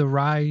 There was the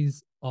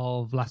rise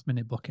of last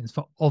minute bookings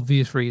for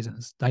obvious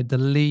reasons. Like the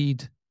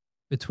lead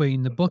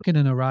between the booking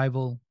and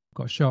arrival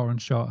got shorter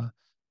and shorter.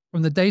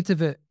 From the data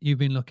that you've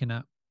been looking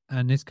at,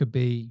 and this could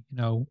be,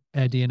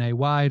 Airdna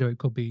wide, or it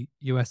could be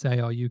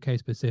USA or UK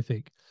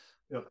specific.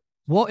 Yep.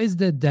 What is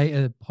the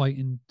data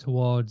pointing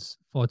towards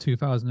for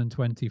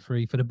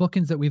 2023 for the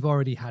bookings that we've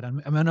already had?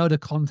 I know the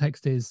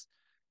context is,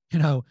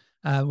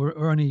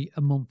 we're only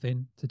a month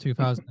in to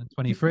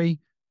 2023,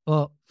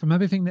 but from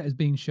everything that has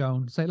been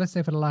shown, let's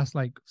say for the last,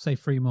 like, say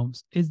 3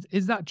 months,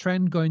 is that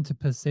trend going to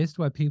persist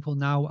where people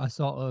now are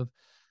sort of,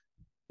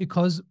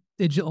 because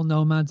digital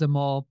nomads are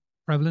more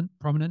prominent,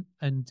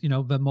 and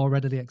they're more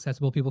readily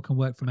accessible, people can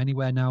work from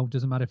anywhere now,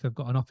 doesn't matter if they've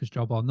got an office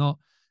job or not.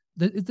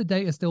 Is the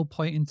data still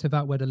pointing to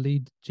that, where the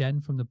lead gen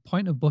from the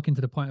point of booking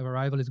to the point of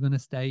arrival is going to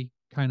stay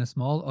kind of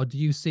small, or do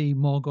you see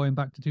more going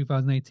back to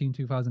 2018,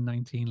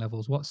 2019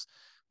 levels? What's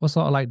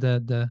sort of like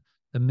the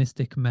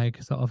Mystic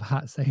Meg sort of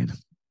hat saying?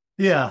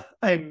 Yeah,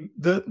 and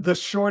the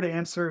short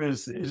answer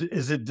is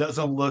it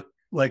doesn't look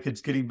like it's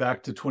getting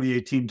back to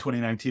 2018,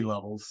 2019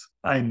 levels.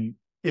 And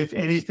if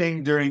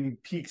anything, during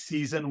peak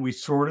season, we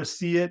sort of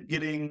see it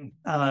getting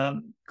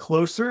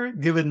closer,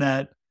 given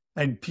that,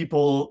 and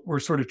people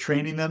were sort of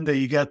training them that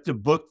you got to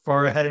book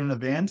far ahead in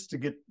advance to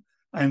get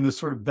the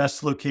sort of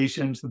best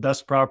locations, the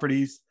best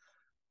properties.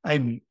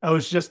 I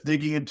was just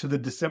digging into the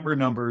December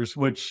numbers,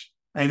 which,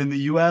 and in the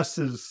US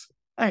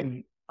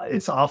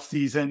it's off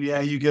season.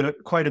 Yeah, you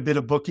get quite a bit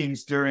of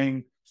bookings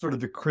during sort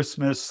of the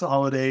Christmas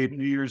holiday,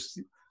 New Year's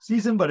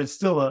season, but it's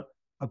still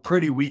a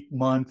pretty weak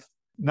month.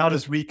 Not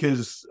as weak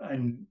as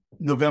in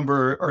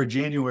November or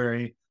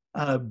January,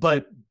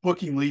 but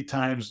booking lead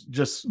times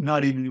just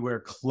not anywhere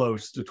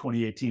close to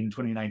 2018,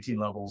 2019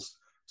 levels.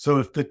 So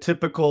if the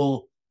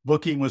typical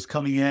booking was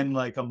coming in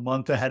like a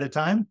month ahead of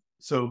time,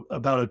 so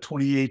about a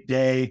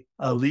 28-day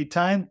lead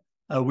time,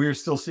 we're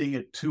still seeing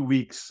it 2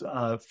 weeks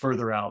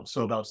further out.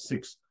 So about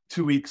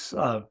 2 weeks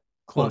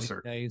closer.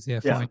 40 days,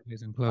 yeah, 40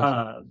 days and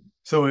closer.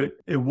 So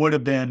it would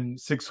have been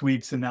 6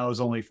 weeks, and now it's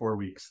only 4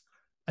 weeks.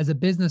 As a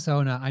business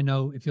owner, I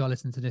know if you're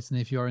listening to this and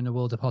if you're in the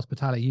world of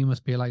hospitality, you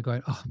must be like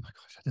going, "Oh my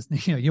gosh, I just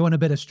need," you want a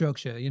bit of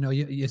structure.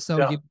 You're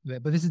so used to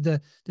it. But this is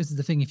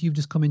the thing. If you've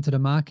just come into the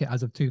market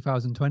as of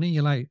 2020,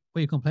 you're like, "What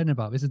are you complaining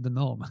about? This is the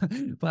norm."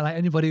 But like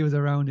anybody who was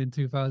around in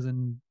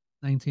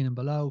 2019 and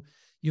below,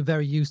 you're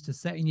very used to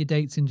setting your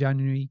dates in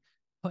January,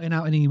 putting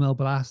out an email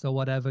blast or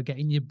whatever,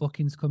 getting your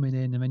bookings coming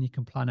in, and then you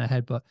can plan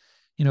ahead. But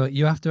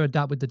you have to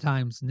adapt with the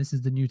times, and this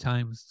is the new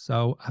times.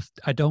 So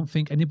I don't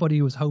think anybody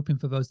who was hoping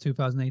for those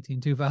 2018,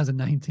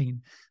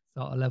 2019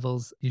 sort of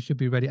levels, you should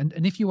be ready. And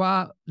if you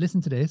are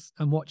listening to this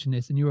and watching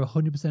this and you're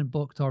 100%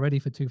 booked already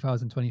for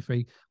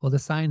 2023, well, the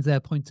signs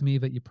there point to me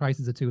that your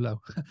prices are too low.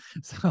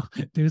 So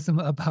do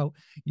something about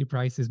your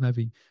prices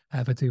maybe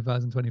for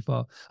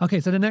 2024. Okay,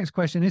 so the next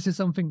question, this is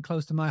something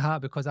close to my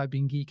heart because I've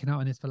been geeking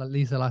out on this for at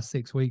least the last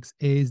 6 weeks,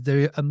 is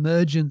the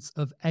emergence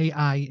of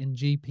AI and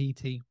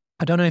GPT.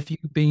 I don't know if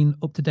you've been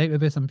up to date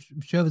with this. I'm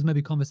sure there's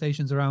maybe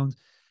conversations around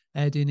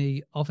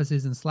Airdna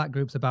offices and Slack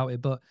groups about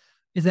it, but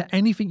is there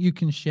anything you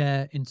can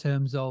share in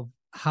terms of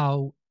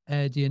how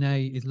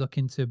Airdna is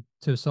looking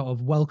to sort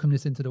of welcome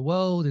this into the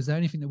world? Is there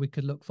anything that we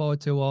could look forward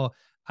to, or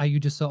are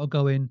you just sort of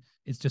going,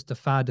 it's just a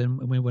fad and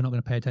we're not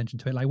going to pay attention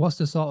to it? Like, what's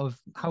the sort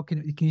of,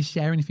 can you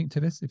share anything to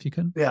this if you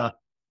can? Yeah.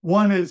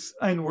 One is,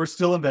 and we're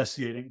still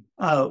investigating.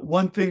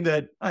 One thing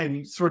that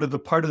I'm sort of the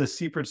part of the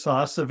secret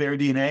sauce of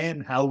Airdna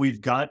and how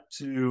we've got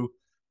to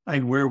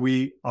and where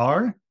we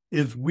are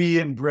is we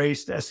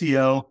embraced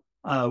SEO.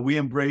 We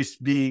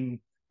embraced being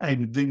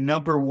the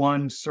number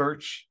one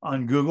search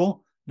on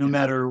Google, no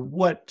matter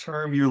what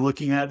term you're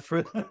looking at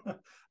for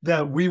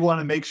that. We want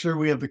to make sure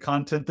we have the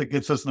content that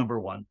gets us number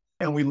one.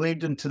 And we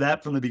leaned into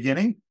that from the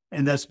beginning.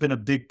 And that's been a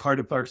big part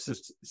of our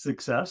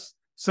success.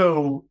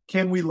 So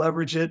can we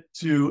leverage it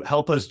to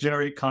help us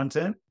generate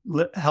content,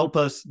 help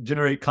us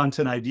generate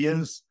content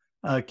ideas?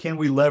 Can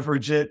we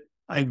leverage it?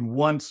 And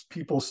once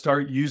people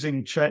start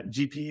using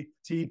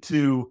ChatGPT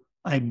to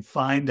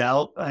find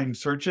out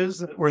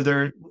searches, or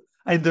they're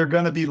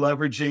going to be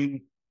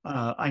leveraging,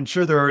 I'm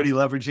sure they're already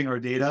leveraging our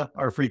data,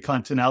 our free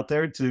content out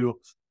there to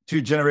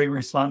generate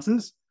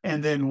responses.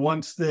 And then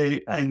once they're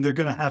going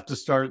to have to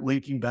start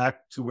linking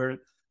back to where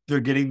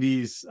they're getting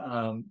these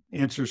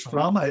answers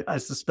from, I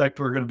suspect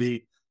we're going to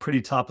be pretty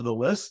top of the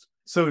list.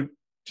 So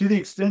to the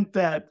extent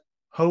that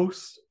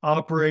hosts,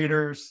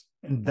 operators,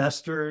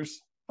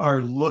 investors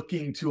are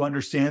looking to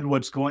understand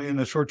what's going in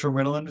the short-term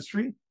rental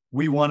industry,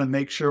 we want to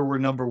make sure we're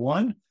number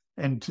one.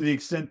 And to the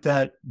extent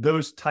that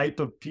those type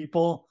of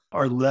people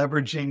are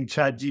leveraging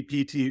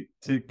ChatGPT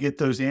to get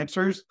those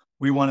answers,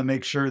 we want to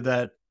make sure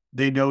that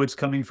they know it's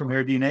coming from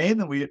Airdna, and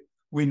that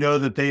we know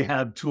that they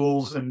have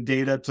tools and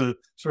data to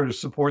sort of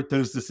support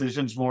those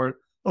decisions more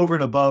over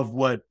and above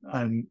what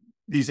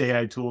these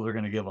AI tools are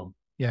going to give them.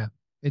 Yeah,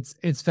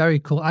 it's very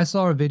cool. I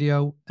saw a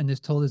video, and this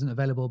tool isn't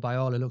available by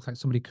all. It looks like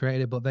somebody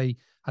created it, but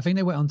I think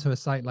they went onto a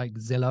site like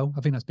Zillow. I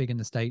think that's big in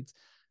the States.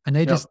 And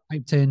they just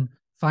typed in,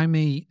 find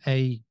me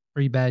a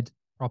 3-bed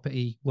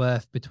property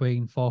worth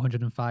between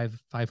 400 and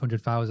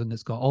 500,000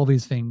 that's got all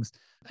these things.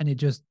 And it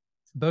just,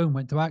 boom,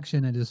 went to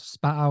action and just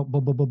spat out,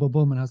 boom, boom, boom, boom,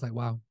 boom. And I was like,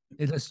 wow,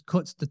 it just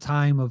cuts the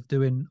time of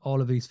doing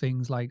all of these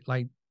things like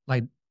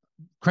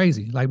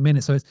crazy, like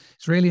minutes. So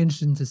it's really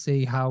interesting to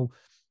see how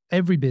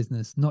every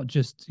business, not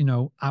just,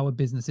 our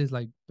businesses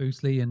like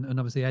Boostly and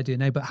obviously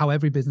Airdna, but how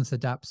every business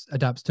adapts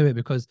to it,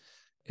 because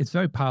it's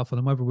very powerful,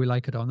 and whether we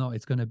like it or not,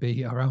 it's going to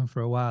be around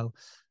for a while,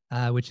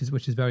 which is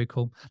very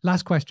cool.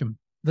 Last question.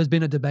 There's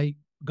been a debate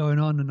going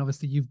on, and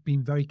obviously you've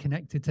been very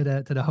connected to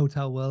the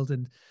hotel world,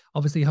 and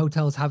obviously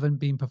hotels haven't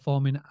been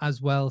performing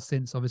as well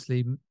since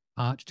obviously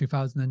March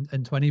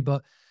 2020,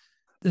 but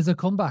there's a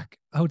comeback.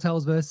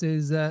 Hotels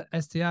versus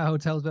STR,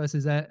 hotels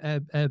versus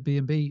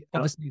Airbnb.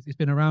 Obviously, it's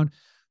been around.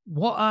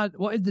 What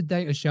is the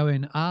data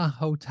showing? Are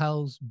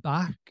hotels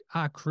back?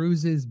 Are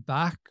cruises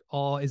back?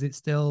 Or is it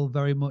still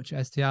very much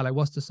STR? Like,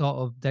 what's the sort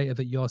of data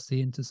that you're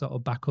seeing to sort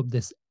of back up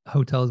this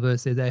hotels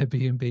versus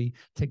Airbnb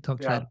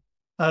TikTok trend?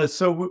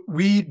 So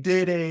we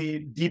did a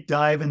deep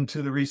dive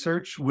into the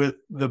research with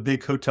the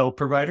big hotel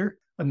provider,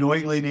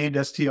 annoyingly named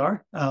STR,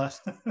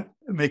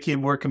 making it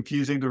more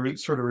confusing to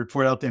sort of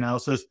report out the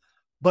analysis.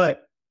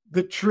 But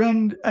the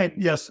trend,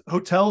 yes,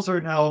 hotels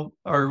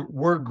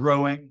were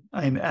growing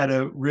and at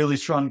a really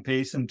strong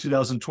pace in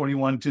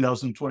 2021,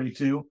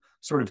 2022,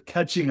 sort of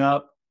catching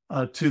up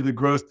to the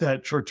growth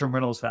that short-term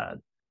rentals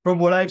had. From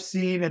what I've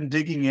seen and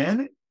digging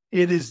in,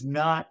 it is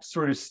not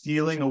sort of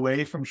stealing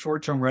away from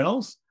short-term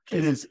rentals.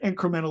 It is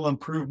incremental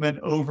improvement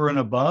over and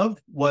above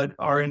what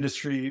our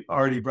industry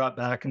already brought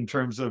back in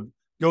terms of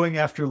going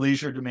after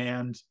leisure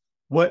demand.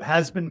 What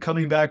has been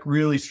coming back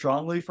really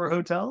strongly for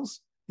hotels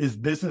is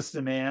business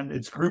demand,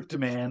 it's group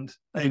demand.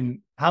 And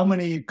how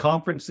many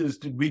conferences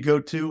did we go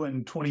to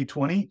in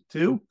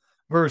 2022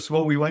 versus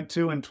what we went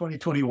to in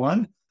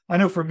 2021? I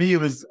know for me, it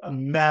was a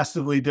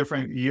massively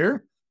different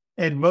year.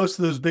 And most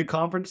of those big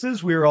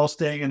conferences, we were all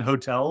staying in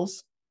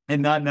hotels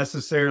and not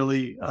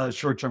necessarily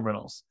short-term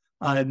rentals.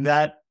 And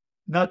that,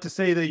 not to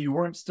say that you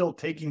weren't still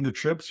taking the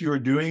trips you were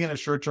doing in a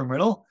short-term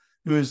rental,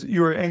 it was you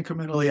were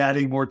incrementally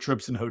adding more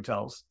trips in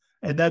hotels.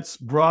 And that's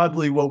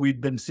broadly what we've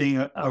been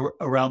seeing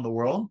around the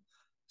world.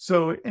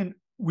 So, and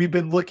we've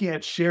been looking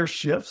at share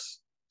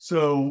shifts.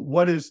 So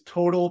what is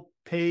total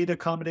paid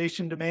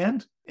accommodation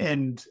demand,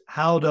 and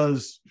how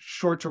does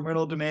short-term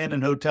rental demand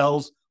in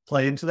hotels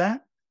play into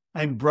that?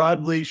 And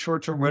broadly,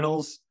 short-term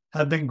rentals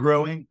have been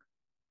growing.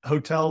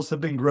 Hotels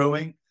have been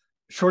growing.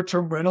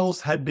 Short-term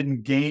rentals had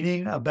been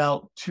gaining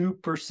about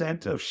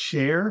 2% of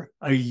share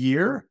a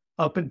year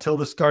up until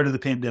the start of the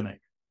pandemic.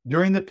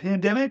 During the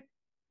pandemic,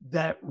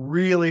 that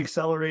really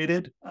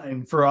accelerated,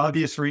 and for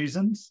obvious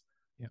reasons.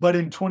 Yeah. But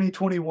in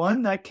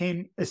 2021, that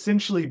came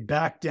essentially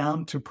back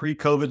down to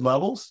pre-COVID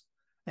levels.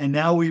 And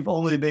now we've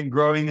only been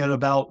growing at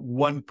about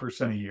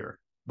 1% a year,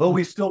 but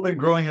we've still been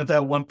growing at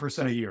that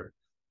 1% a year.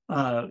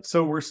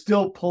 So we're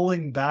still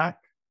pulling back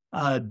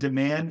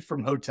demand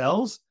from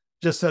hotels,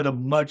 just at a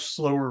much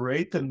slower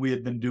rate than we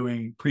had been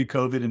doing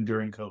pre-COVID and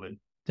during COVID.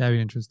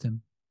 Very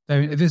interesting.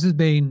 This has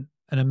been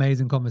an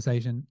amazing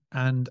conversation,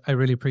 and I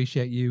really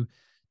appreciate you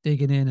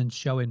digging in and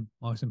showing,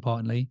 most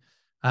importantly.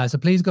 So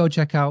please go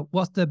check out,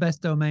 what's the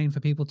best domain for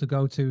people to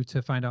go to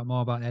find out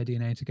more about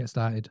Airdna to get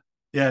started?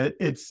 Yeah,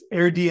 it's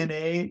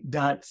airdna.co.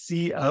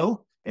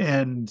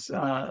 And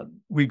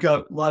we've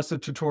got lots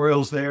of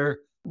tutorials there,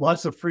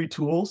 lots of free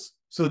tools.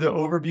 So the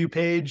overview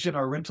page in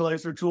our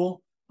Rentalizer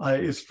tool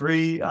is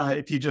free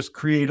if you just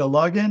create a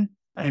login.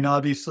 And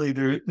obviously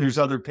there's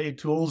other paid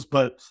tools,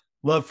 but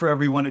love for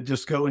everyone to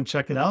just go and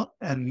check it out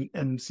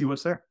and see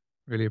what's there.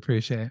 Really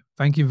appreciate it.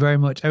 Thank you very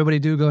much. Everybody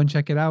do go and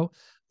check it out.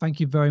 Thank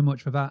you very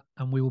much for that.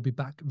 And we will be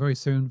back very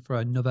soon for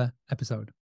another episode.